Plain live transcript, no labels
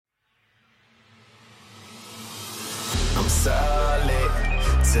solid.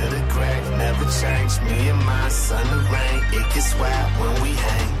 To the grave, never change. Me and my son, the rain. It gets wet when we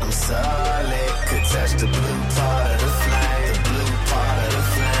hang. I'm solid. Could touch the blue part of the flame. The blue part of the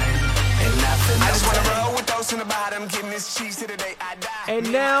flame. And nothing. I just wanna roll with those in the bottom. Getting this cheese to the day I die.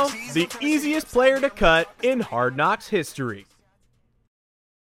 And now, the easiest player to cut in Hard Knocks history.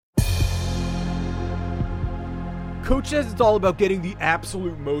 Coach says it's all about getting the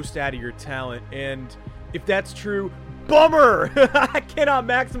absolute most out of your talent, and if that's true, bummer! I cannot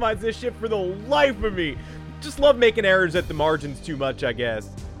maximize this shit for the life of me. Just love making errors at the margins too much, I guess.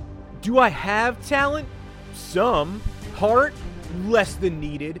 Do I have talent? Some. Heart? Less than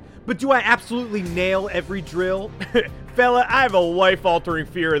needed. But do I absolutely nail every drill? Fella, I have a life-altering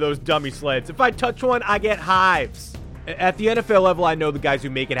fear of those dummy sleds. If I touch one, I get hives. At the NFL level, I know the guys who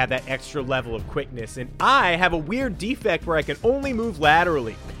make it have that extra level of quickness, and I have a weird defect where I can only move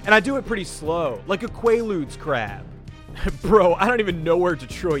laterally, and I do it pretty slow, like a Quaaludes crab. Bro, I don't even know where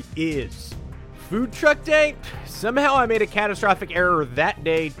Detroit is. Food truck day? Somehow I made a catastrophic error that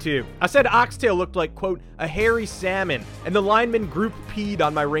day, too. I said oxtail looked like, quote, a hairy salmon, and the lineman group peed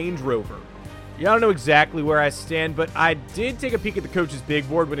on my Range Rover. Yeah, I don't know exactly where I stand, but I did take a peek at the coach's big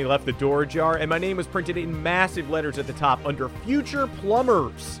board when he left the door ajar, and my name was printed in massive letters at the top under Future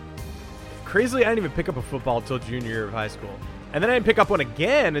Plumbers. Crazily, I didn't even pick up a football until junior year of high school. And then I didn't pick up one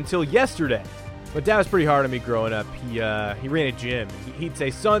again until yesterday. But Dad was pretty hard on me growing up. He ran a gym. He'd say,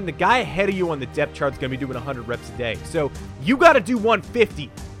 son, the guy ahead of you on the depth chart's going to be doing 100 reps a day, so you got to do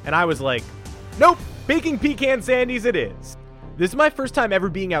 150. And I was like, nope, baking pecan sandies it is. This is my first time ever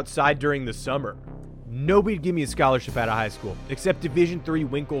being outside during the summer. Nobody'd give me a scholarship out of high school, except Division III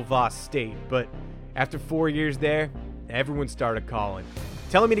Winklevoss State. But after 4 years there, everyone started calling,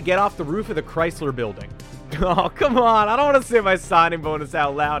 telling me to get off the roof of the Chrysler building. Oh, come on. I don't want to say my signing bonus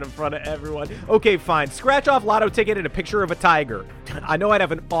out loud in front of everyone. Okay, fine. Scratch off lotto ticket and a picture of a tiger. I know I'd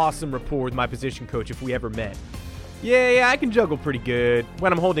have an awesome rapport with my position coach if we ever met. Yeah, I can juggle pretty good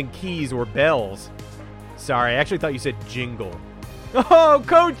when I'm holding keys or bells. Sorry, I actually thought you said jingle. Oh,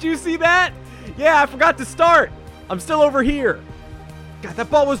 coach, you see that? Yeah, I forgot to start. I'm still over here. God, that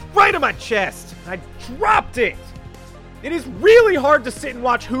ball was right on my chest. I dropped it. It is really hard to sit and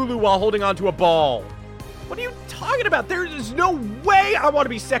watch Hulu while holding onto a ball. What are you talking about? There is no way I want to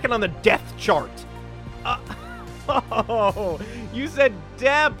be second on the depth chart. Oh, you said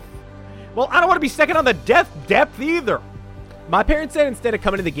depth. Well, I don't want to be second on the depth either. My parents said instead of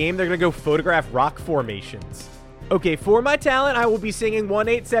coming to the game, they're going to go photograph rock formations. Okay, for my talent, I will be singing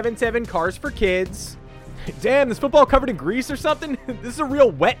 1877 Cars for Kids. Damn, this football covered in grease or something? This is a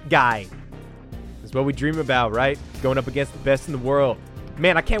real wet guy. This is what we dream about, right? Going up against the best in the world.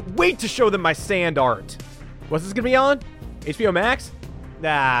 Man, I can't wait to show them my sand art. What's this going to be on? HBO Max? Nah,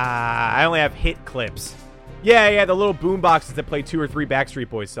 I only have hit clips. Yeah, the little boom boxes that play 2 or 3 Backstreet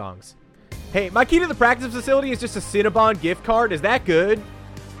Boys songs. Hey, my key to the practice facility is just a Cinnabon gift card. Is that good?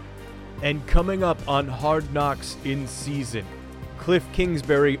 And coming up on Hard Knocks in season, Cliff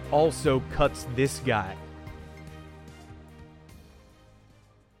Kingsbury also cuts this guy.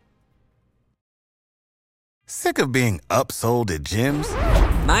 Sick of being upsold at gyms?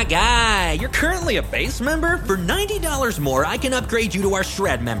 My guy, you're currently a base member? For $90 more, I can upgrade you to our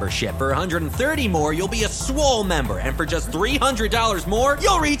Shred membership. For $130 more, you'll be a Swole member. And for just $300 more,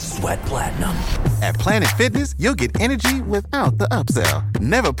 you'll reach Sweat Platinum. At Planet Fitness, you'll get energy without the upsell.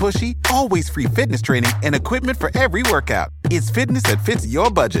 Never pushy, always free fitness training and equipment for every workout. It's fitness that fits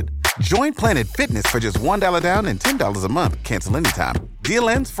your budget. Join Planet Fitness for just $1 down and $10 a month. Cancel anytime. Deal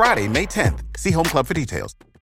ends Friday, May 10th. See Home Club for details.